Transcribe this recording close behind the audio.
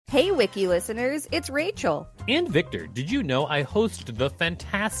Hey, Wiki listeners, it's Rachel. And Victor, did you know I host the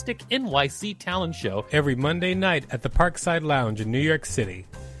fantastic NYC Talent Show every Monday night at the Parkside Lounge in New York City?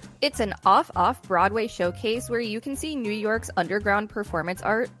 It's an off-Broadway showcase where you can see New York's underground performance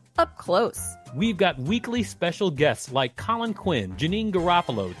art up close. We've got weekly special guests like Colin Quinn, Janine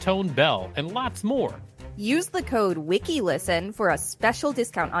Garofalo, Tone Bell, and lots more. Use the code WikiListen for a special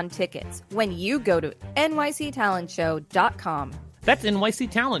discount on tickets when you go to nyctalentshow.com. That's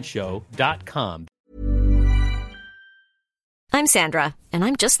nyctalentshow.com. I'm Sandra, and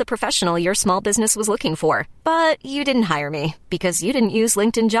I'm just the professional your small business was looking for. But you didn't hire me because you didn't use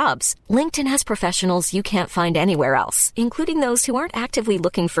LinkedIn Jobs. LinkedIn has professionals you can't find anywhere else, including those who aren't actively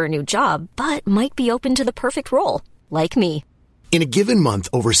looking for a new job, but might be open to the perfect role, like me. In a given month,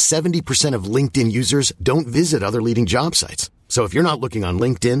 over 70% of LinkedIn users don't visit other leading job sites. So if you're not looking on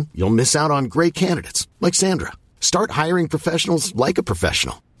LinkedIn, you'll miss out on great candidates like Sandra. Start hiring professionals like a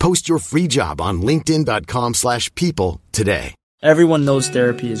professional. Post your free job on linkedin.com/people today. Everyone knows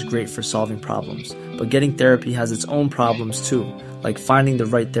therapy is great for solving problems, but getting therapy has its own problems too, like finding the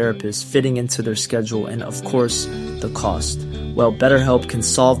right therapist, fitting into their schedule, and of course, the cost. Well, BetterHelp can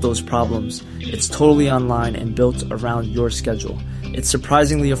solve those problems. It's totally online and built around your schedule. It's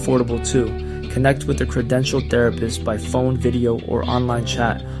surprisingly affordable too. Connect with a credentialed therapist by phone, video, or online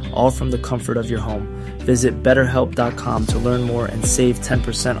chat, all from the comfort of your home. Visit BetterHelp.com to learn more and save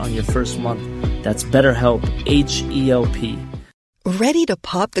 10% on your first month. That's BetterHelp, H-E-L-P. Ready to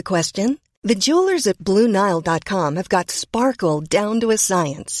pop the question? The jewelers at BlueNile.com have got sparkle down to a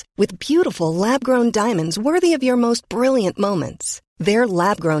science with beautiful lab-grown diamonds worthy of your most brilliant moments. Their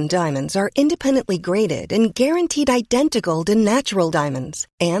lab-grown diamonds are independently graded and guaranteed identical to natural diamonds,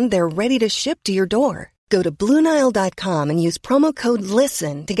 and they're ready to ship to your door. Go to BlueNile.com and use promo code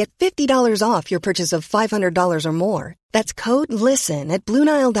LISTEN to get $50 off your purchase of $500 or more. That's code LISTEN at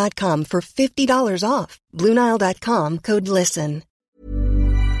BlueNile.com for $50 off. BlueNile.com, code LISTEN.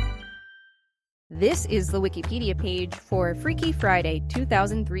 This is the Wikipedia page for Freaky Friday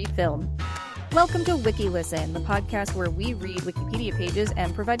 2003 film. Welcome to WikiListen, the podcast where we read Wikipedia pages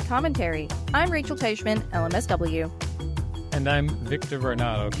and provide commentary. I'm Rachel Teichman, LMSW. And I'm Victor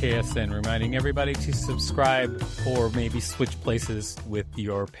Varnado, KSN, reminding everybody to subscribe or maybe switch places with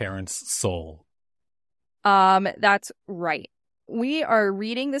your parents' soul. That's right. We are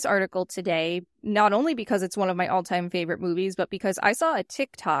reading this article today, not only because it's one of my all-time favorite movies, but because I saw a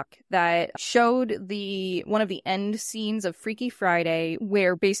TikTok that showed one of the end scenes of Freaky Friday,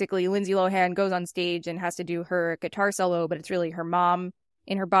 where basically Lindsay Lohan goes on stage and has to do her guitar solo, but it's really her mom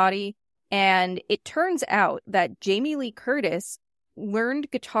in her body. And it turns out that Jamie Lee Curtis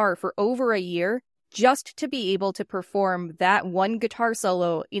learned guitar for over a year just to be able to perform that one guitar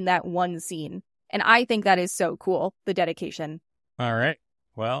solo in that one scene. And I think that is so cool, the dedication. All right.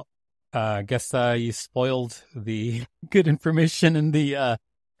 Well, I guess you spoiled the good information in the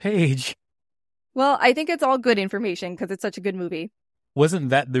page. Well, I think it's all good information because it's such a good movie. Wasn't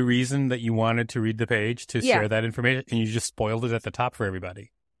that the reason that you wanted to read the page, to share that information, and you just spoiled it at the top for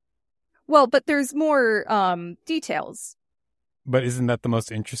everybody? Well, but there's more details. But isn't that the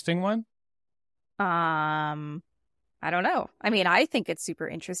most interesting one? I don't know. I mean, I think it's super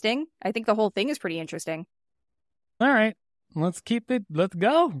interesting. I think the whole thing is pretty interesting. All right. Let's keep it. Let's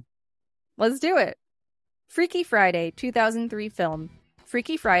go. Let's do it. Freaky Friday 2003 film.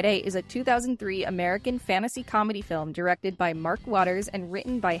 Freaky Friday is a 2003 American fantasy comedy film directed by Mark Waters and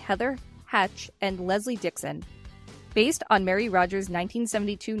written by Heather Hatch and Leslie Dixon. Based on Mary Rodgers'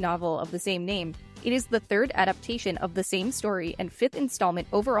 1972 novel of the same name, it is the third adaptation of the same story and fifth installment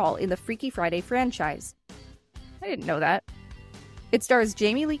overall in the Freaky Friday franchise. I didn't know that. It stars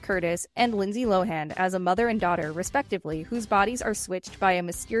Jamie Lee Curtis and Lindsay Lohan as a mother and daughter, respectively, whose bodies are switched by a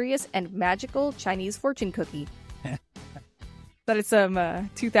mysterious and magical Chinese fortune cookie. But it's some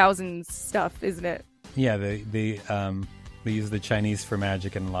 2000s stuff, isn't it? Yeah, they use the Chinese for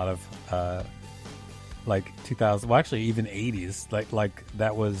magic in a lot of like 2000, well, actually even 80s. Like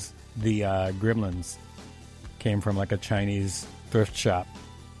that was the Gremlins came from like a Chinese thrift shop.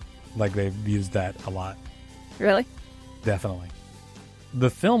 Like they've used that a lot. Really? Definitely. The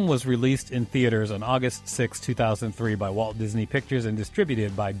film was released in theaters on August 6, 2003 by Walt Disney Pictures and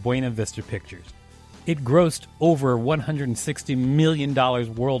distributed by Buena Vista Pictures. It grossed over $160 million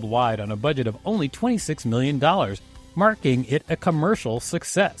worldwide on a budget of only $26 million, marking it a commercial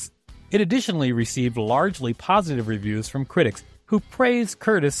success. It additionally received largely positive reviews from critics who praised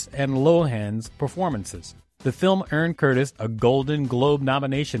Curtis and Lohan's performances. The film earned Curtis a Golden Globe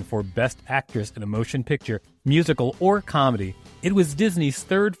nomination for Best Actress in a Motion Picture, Musical, or Comedy. It was Disney's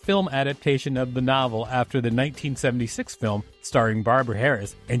third film adaptation of the novel after the 1976 film starring Barbara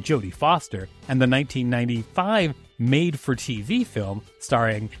Harris and Jodie Foster, and the 1995 made-for-TV film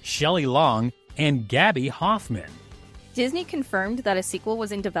starring Shelley Long and Gabby Hoffman. Disney confirmed that a sequel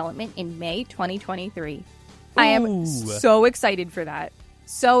was in development in May 2023. I am so excited for that.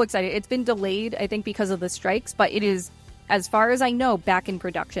 So excited. It's been delayed, I think, because of the strikes, but it is, as far as I know, back in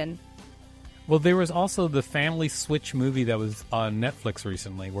production. Well, there was also the Family Switch movie that was on Netflix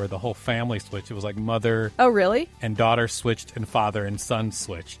recently, where the whole family switched. It was like mother Oh, really? and daughter switched and father and son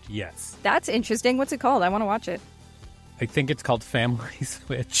switched. Yes. That's interesting. What's it called? I want to watch it. I think it's called Family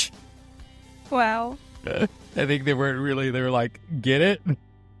Switch. Wow. I think they were like, get it?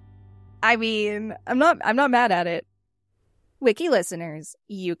 I mean, I'm not mad at it. Wiki listeners,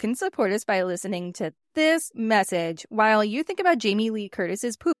 you can support us by listening to this message while you think about Jamie Lee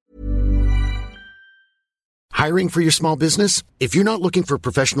Curtis's poop. Hiring for your small business? If you're not looking for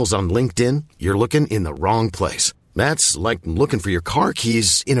professionals on LinkedIn, you're looking in the wrong place. That's like looking for your car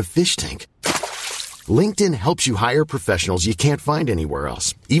keys in a fish tank. LinkedIn helps you hire professionals you can't find anywhere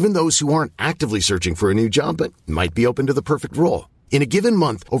else, even those who aren't actively searching for a new job but might be open to the perfect role. In a given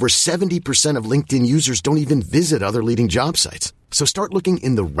month, over 70% of LinkedIn users don't even visit other leading job sites. So start looking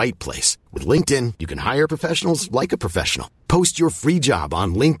in the right place. With LinkedIn, you can hire professionals like a professional. Post your free job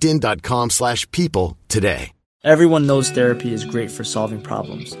on linkedin.com/people today. Everyone knows therapy is great for solving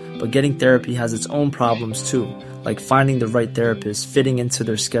problems, but getting therapy has its own problems too, like finding the right therapist, fitting into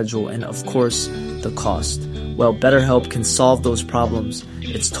their schedule, and of course, the cost. Well, BetterHelp can solve those problems.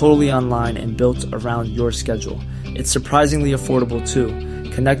 It's totally online and built around your schedule. It's surprisingly affordable too.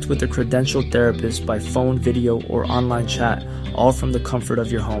 Connect with a credentialed therapist by phone, video, or online chat, all from the comfort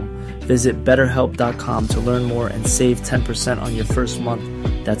of your home. Visit BetterHelp.com to learn more and save 10% on your first month.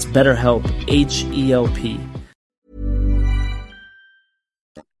 That's BetterHelp, H-E-L-P.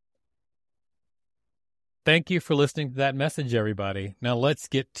 Thank you for listening to that message, everybody. Now let's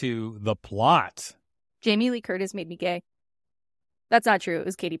get to the plot. Jamie Lee Curtis made me gay. That's not true. It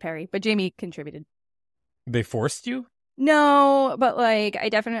was Katy Perry, but Jamie contributed. They forced you? No, but like I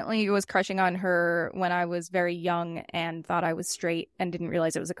definitely was crushing on her when I was very young and thought I was straight and didn't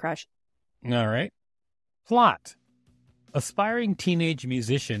realize it was a crush. All right. Plot. Aspiring teenage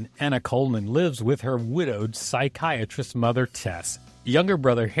musician Anna Coleman lives with her widowed psychiatrist mother Tess, younger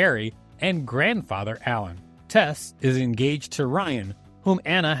brother Harry, and grandfather Alan. Tess is engaged to Ryan, whom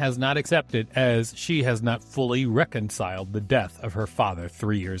Anna has not accepted as she has not fully reconciled the death of her father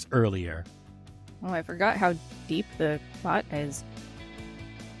 3 years earlier. Oh, I forgot how deep the plot is.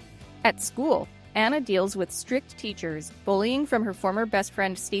 At school, Anna deals with strict teachers, bullying from her former best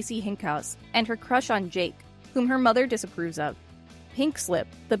friend Stacy Hinkhouse, and her crush on Jake, whom her mother disapproves of. Pink Slip,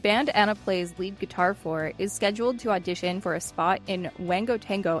 the band Anna plays lead guitar for, is scheduled to audition for a spot in Wango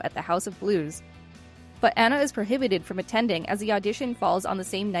Tango at the House of Blues. But Anna is prohibited from attending as the audition falls on the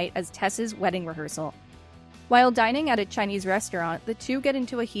same night as Tess's wedding rehearsal. While dining at a Chinese restaurant, the two get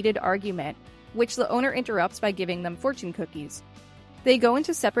into a heated argument, which the owner interrupts by giving them fortune cookies. They go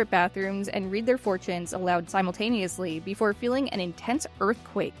into separate bathrooms and read their fortunes aloud simultaneously before feeling an intense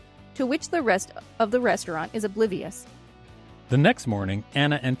earthquake, to which the rest of the restaurant is oblivious. The next morning,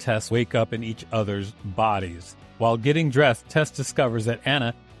 Anna and Tess wake up in each other's bodies. While getting dressed, Tess discovers that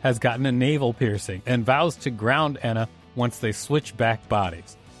Anna has gotten a navel piercing and vows to ground Anna once they switch back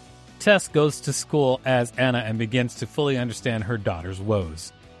bodies. Tess goes to school as Anna and begins to fully understand her daughter's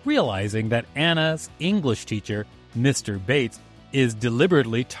woes, realizing that Anna's English teacher, Mr. Bates, is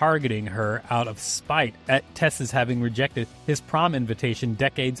deliberately targeting her out of spite at Tess's having rejected his prom invitation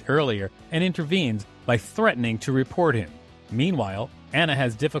decades earlier and intervenes by threatening to report him. Meanwhile, Anna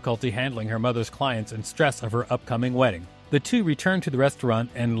has difficulty handling her mother's clients and stress of her upcoming wedding. The two return to the restaurant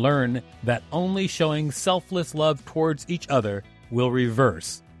and learn that only showing selfless love towards each other will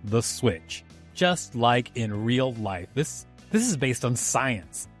reverse the switch, just like in real life. This is based on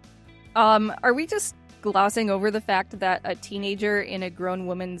science. Are we just glossing over the fact that a teenager in a grown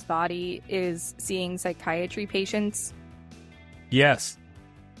woman's body is seeing psychiatry patients? Yes.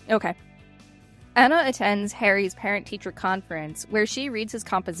 Okay. Anna attends Harry's parent-teacher conference, where she reads his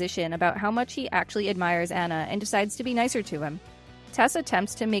composition about how much he actually admires Anna and decides to be nicer to him. Tess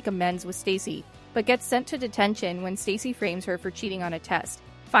attempts to make amends with Stacy, but gets sent to detention when Stacy frames her for cheating on a test,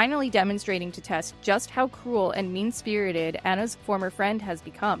 finally demonstrating to Tess just how cruel and mean-spirited Anna's former friend has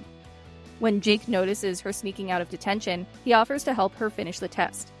become. When Jake notices her sneaking out of detention, he offers to help her finish the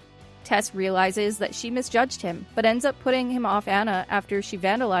test. Tess realizes that she misjudged him, but ends up putting him off Anna after she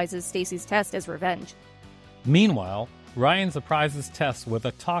vandalizes Stacy's test as revenge. Meanwhile, Ryan surprises Tess with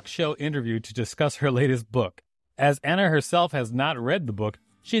a talk show interview to discuss her latest book. As Anna herself has not read the book,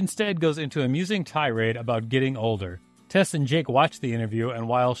 she instead goes into an amusing tirade about getting older. Tess and Jake watch the interview, and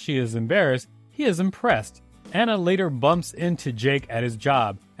while she is embarrassed, he is impressed. Anna later bumps into Jake at his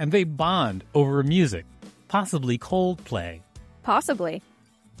job, and they bond over music, possibly Coldplay. Possibly.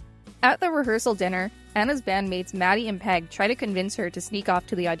 At the rehearsal dinner, Anna's bandmates Maddie and Peg try to convince her to sneak off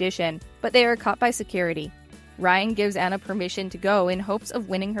to the audition, but they are caught by security. Ryan gives Anna permission to go in hopes of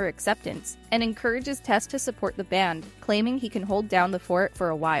winning her acceptance, and encourages Tess to support the band, claiming he can hold down the fort for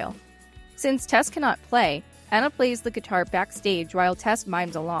a while. Since Tess cannot play, Anna plays the guitar backstage while Tess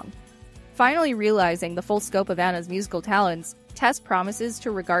mimes along. Finally realizing the full scope of Anna's musical talents, Tess promises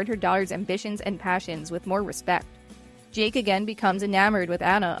to regard her daughter's ambitions and passions with more respect. Jake again becomes enamored with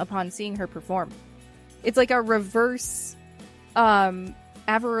Anna upon seeing her perform. It's like a reverse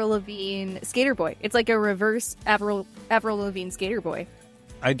Avril Lavigne Skater Boy. It's like a reverse Avril Lavigne Skater Boy.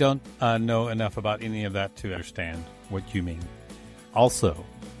 I don't know enough about any of that to understand what you mean. Also,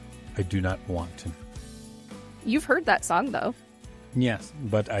 I do not want to. You've heard that song, though. Yes,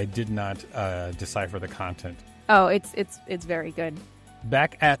 but I did not decipher the content. Oh, it's very good.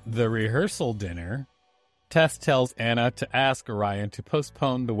 Back at the rehearsal dinner, Tess tells Anna to ask Ryan to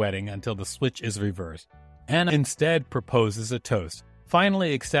postpone the wedding until the switch is reversed. Anna instead proposes a toast,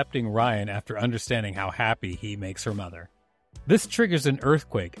 finally accepting Ryan after understanding how happy he makes her mother. This triggers an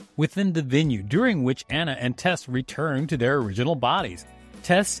earthquake within the venue, during which Anna and Tess return to their original bodies.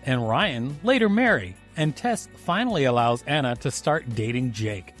 Tess and Ryan later marry, and Tess finally allows Anna to start dating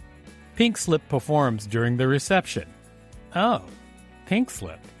Jake. Pink Slip performs during the reception. Oh, Pink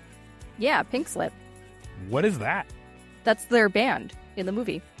Slip. Yeah, Pink Slip. What is that? That's their band in the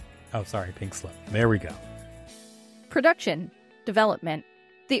movie. Oh, sorry, Pink Slip. There we go. Production. Development.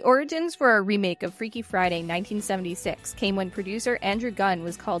 The origins for a remake of Freaky Friday 1976 came when producer Andrew Gunn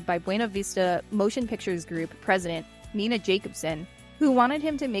was called by Buena Vista Motion Pictures Group president Nina Jacobson, who wanted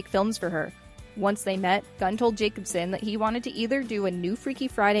him to make films for her. Once they met, Gunn told Jacobson that he wanted to either do a new Freaky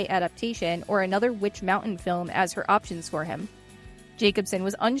Friday adaptation or another Witch Mountain film as her options for him. Jacobson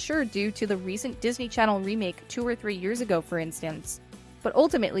was unsure due to the recent Disney Channel remake 2 or 3 years ago, for instance, but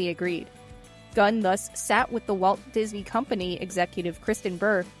ultimately agreed. Gunn thus sat with the Walt Disney Company executive Kristen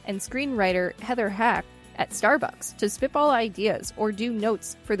Burr and screenwriter Heather Hack at Starbucks to spitball ideas or do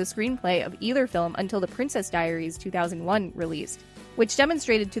notes for the screenplay of either film until The Princess Diaries 2001 released, which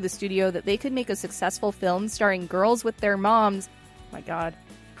demonstrated to the studio that they could make a successful film starring girls with their moms,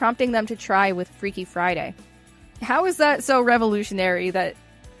 prompting them to try with Freaky Friday. How is that so revolutionary that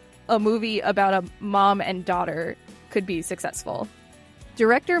a movie about a mom and daughter could be successful?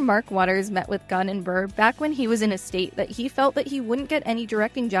 Director Mark Waters met with Gunn and Burr back when he was in a state that he felt that he wouldn't get any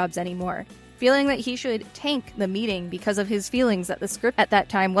directing jobs anymore, feeling that he should tank the meeting because of his feelings that the script at that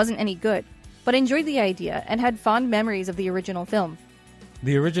time wasn't any good, but enjoyed the idea and had fond memories of the original film.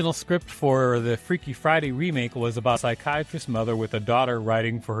 The original script for the Freaky Friday remake was about a psychiatrist's mother with a daughter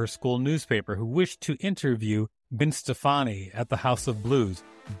writing for her school newspaper who wished to interview Gwen Stefani at the House of Blues,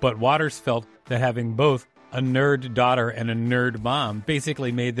 but Waters felt that having both a nerd daughter and a nerd mom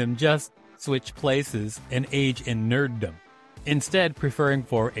basically made them just switch places and age in nerddom, instead preferring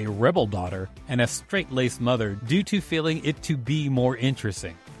for a rebel daughter and a straight-laced mother due to feeling it to be more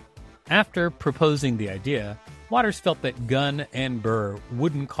interesting. After proposing the idea, Waters felt that Gunn and Burr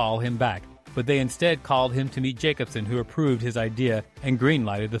wouldn't call him back, but they instead called him to meet Jacobson, who approved his idea and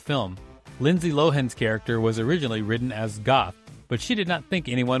greenlighted the film. Lindsay Lohan's character was originally written as goth, but she did not think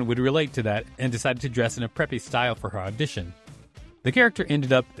anyone would relate to that and decided to dress in a preppy style for her audition. The character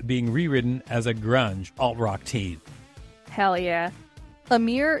ended up being rewritten as a grunge alt-rock teen. Hell yeah.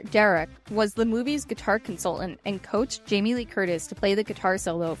 Amir Derek was the movie's guitar consultant and coached Jamie Lee Curtis to play the guitar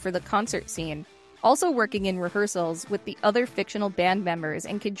solo for the concert scene, also working in rehearsals with the other fictional band members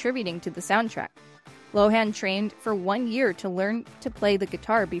and contributing to the soundtrack. Lohan trained for 1 year to learn to play the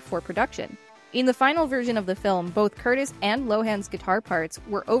guitar before production. In the final version of the film, both Curtis and Lohan's guitar parts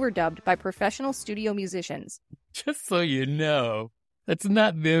were overdubbed by professional studio musicians. Just so you know, that's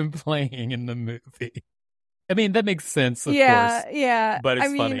not them playing in the movie. I mean, that makes sense, of course. Yeah. But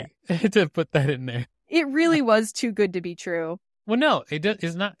it's funny to put that in there. It really was too good to be true. Well, no,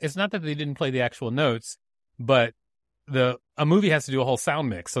 it's not that they didn't play the actual notes, but a movie has to do a whole sound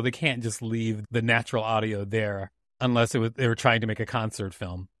mix, so they can't just leave the natural audio there unless they were trying to make a concert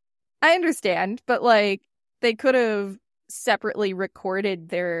film. I understand, but they could have separately recorded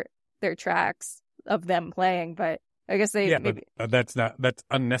their tracks of them playing, but I guess they maybe... but that's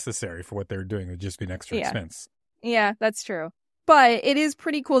unnecessary for what they're doing. It would just be an extra expense. Yeah, that's true. But it is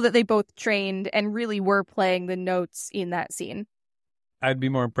pretty cool that they both trained and really were playing the notes in that scene. I'd be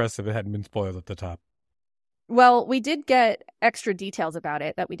more impressed if it hadn't been spoiled at the top. Well, we did get extra details about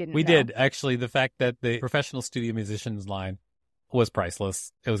it that we didn't know. We did. Actually, the fact that the professional studio musicians line was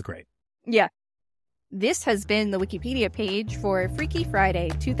priceless. It was great. Yeah. This has been the Wikipedia page for Freaky Friday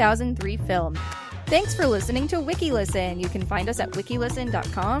 2003 film. Thanks for listening to WikiListen. You can find us at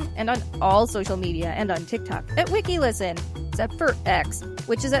wikilisten.com and on all social media and on TikTok at WikiListen, except for X,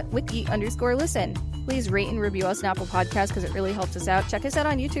 which is at wiki_listen. Please rate and review us on Apple Podcasts because it really helps us out. Check us out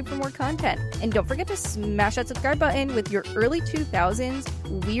on YouTube for more content. And don't forget to smash that subscribe button with your early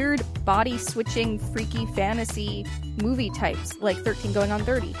 2000s weird body-switching freaky fantasy movie types like 13 Going on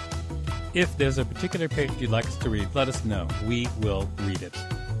 30. If there's a particular page you'd like us to read, let us know. We will read it.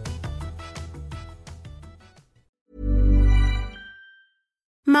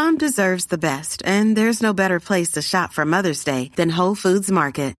 Mom deserves the best, and there's no better place to shop for Mother's Day than Whole Foods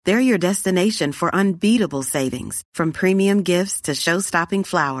Market. They're your destination for unbeatable savings, from premium gifts to show-stopping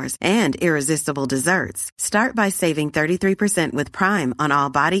flowers and irresistible desserts. Start by saving 33% with Prime on all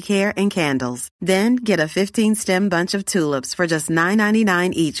body care and candles. Then get a 15-stem bunch of tulips for just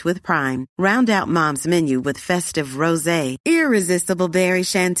 $9.99 each with Prime. Round out Mom's menu with festive rosé, irresistible berry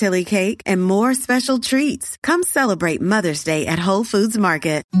chantilly cake, and more special treats. Come celebrate Mother's Day at Whole Foods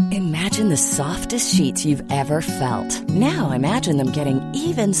Market. Imagine the softest sheets you've ever felt. Now imagine them getting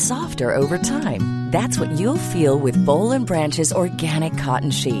even softer over time. That's what you'll feel with Boll & Branch's organic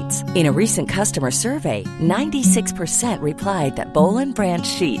cotton sheets. In a recent customer survey, 96% replied that Boll & Branch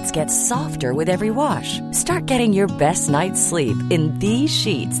sheets get softer with every wash. Start getting your best night's sleep in these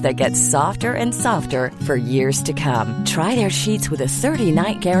sheets that get softer and softer for years to come. Try their sheets with a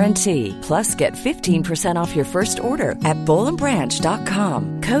 30-night guarantee. Plus, get 15% off your first order at bollandbranch.com.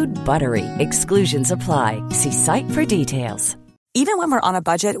 Code BUTTERY. Exclusions apply. See site for details. Even when we're on a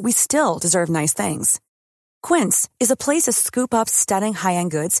budget, we still deserve nice things. Quince is a place to scoop up stunning high-end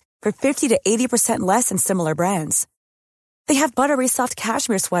goods for 50 to 80% less than similar brands. They have buttery soft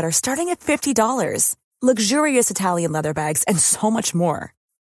cashmere sweaters starting at $50, luxurious Italian leather bags, and so much more.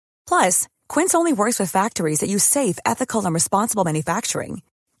 Plus, Quince only works with factories that use safe, ethical, and responsible manufacturing.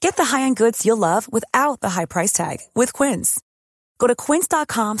 Get the high-end goods you'll love without the high price tag with Quince. Go to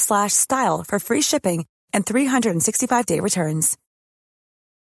quince.com/style for free shipping and 365-day returns.